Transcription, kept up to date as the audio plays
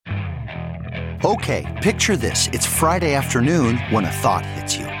Okay, picture this. It's Friday afternoon when a thought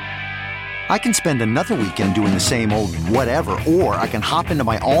hits you. I can spend another weekend doing the same old whatever, or I can hop into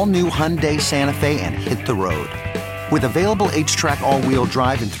my all-new Hyundai Santa Fe and hit the road. With available H-Track all-wheel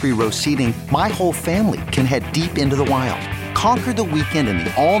drive and 3-row seating, my whole family can head deep into the wild. Conquer the weekend in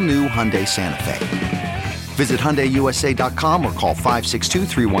the all-new Hyundai Santa Fe. Visit HyundaiUSA.com or call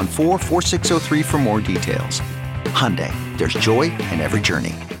 562-314-4603 for more details. Hyundai, there's joy in every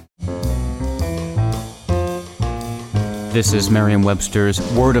journey. This is Merriam-Webster's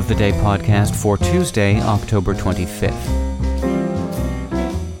Word of the Day podcast for Tuesday, October 25th.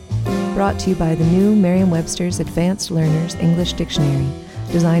 Brought to you by the new Merriam-Webster's Advanced Learners English Dictionary,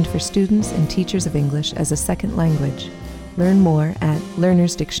 designed for students and teachers of English as a second language. Learn more at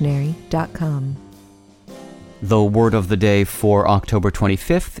learnersdictionary.com. The word of the day for October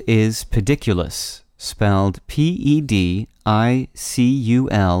 25th is pediculus, spelled P-E-D-I-C-U-L-O-U-S.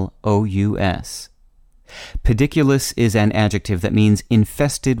 Pediculus is an adjective that means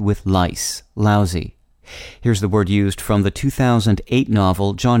infested with lice, lousy. Here's the word used from the 2008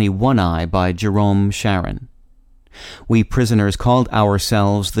 novel Johnny One-Eye by Jerome Charyn. We prisoners called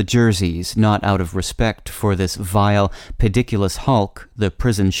ourselves the Jerseys, not out of respect for this vile, pediculous hulk, the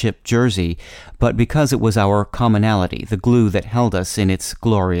prison ship Jersey, but because it was our commonality, the glue that held us in its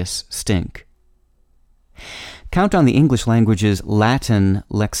glorious stink. Count on the English language's Latin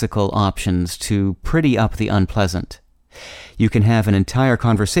lexical options to pretty up the unpleasant. You can have an entire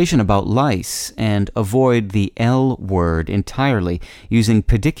conversation about lice and avoid the L word entirely using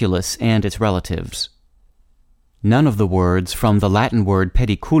pediculus and its relatives. None of the words from the Latin word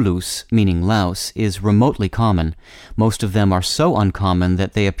pediculus, meaning louse, is remotely common. Most of them are so uncommon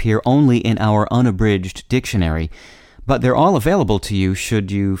that they appear only in our Unabridged dictionary, but they're all available to you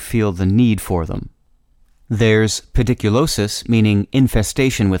should you feel the need for them. There's pediculosis, meaning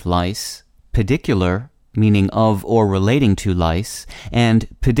infestation with lice, pedicular, meaning of or relating to lice, and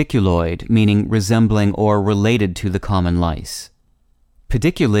pediculoid, meaning resembling or related to the common lice.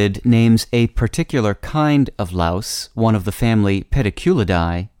 Pediculid names a particular kind of louse, one of the family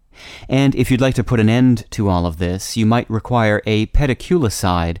Pediculidae, and if you'd like to put an end to all of this, you might require a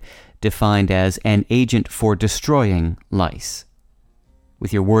pediculicide, defined as an agent for destroying lice.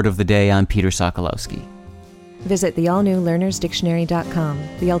 With your word of the day, I'm Peter Sokolowski. Visit the all-new learnersdictionary.com,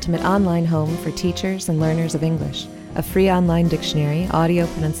 the ultimate online home for teachers and learners of English. A free online dictionary, audio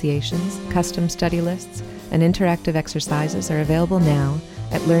pronunciations, custom study lists, and interactive exercises are available now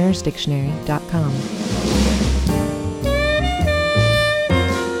at learnersdictionary.com.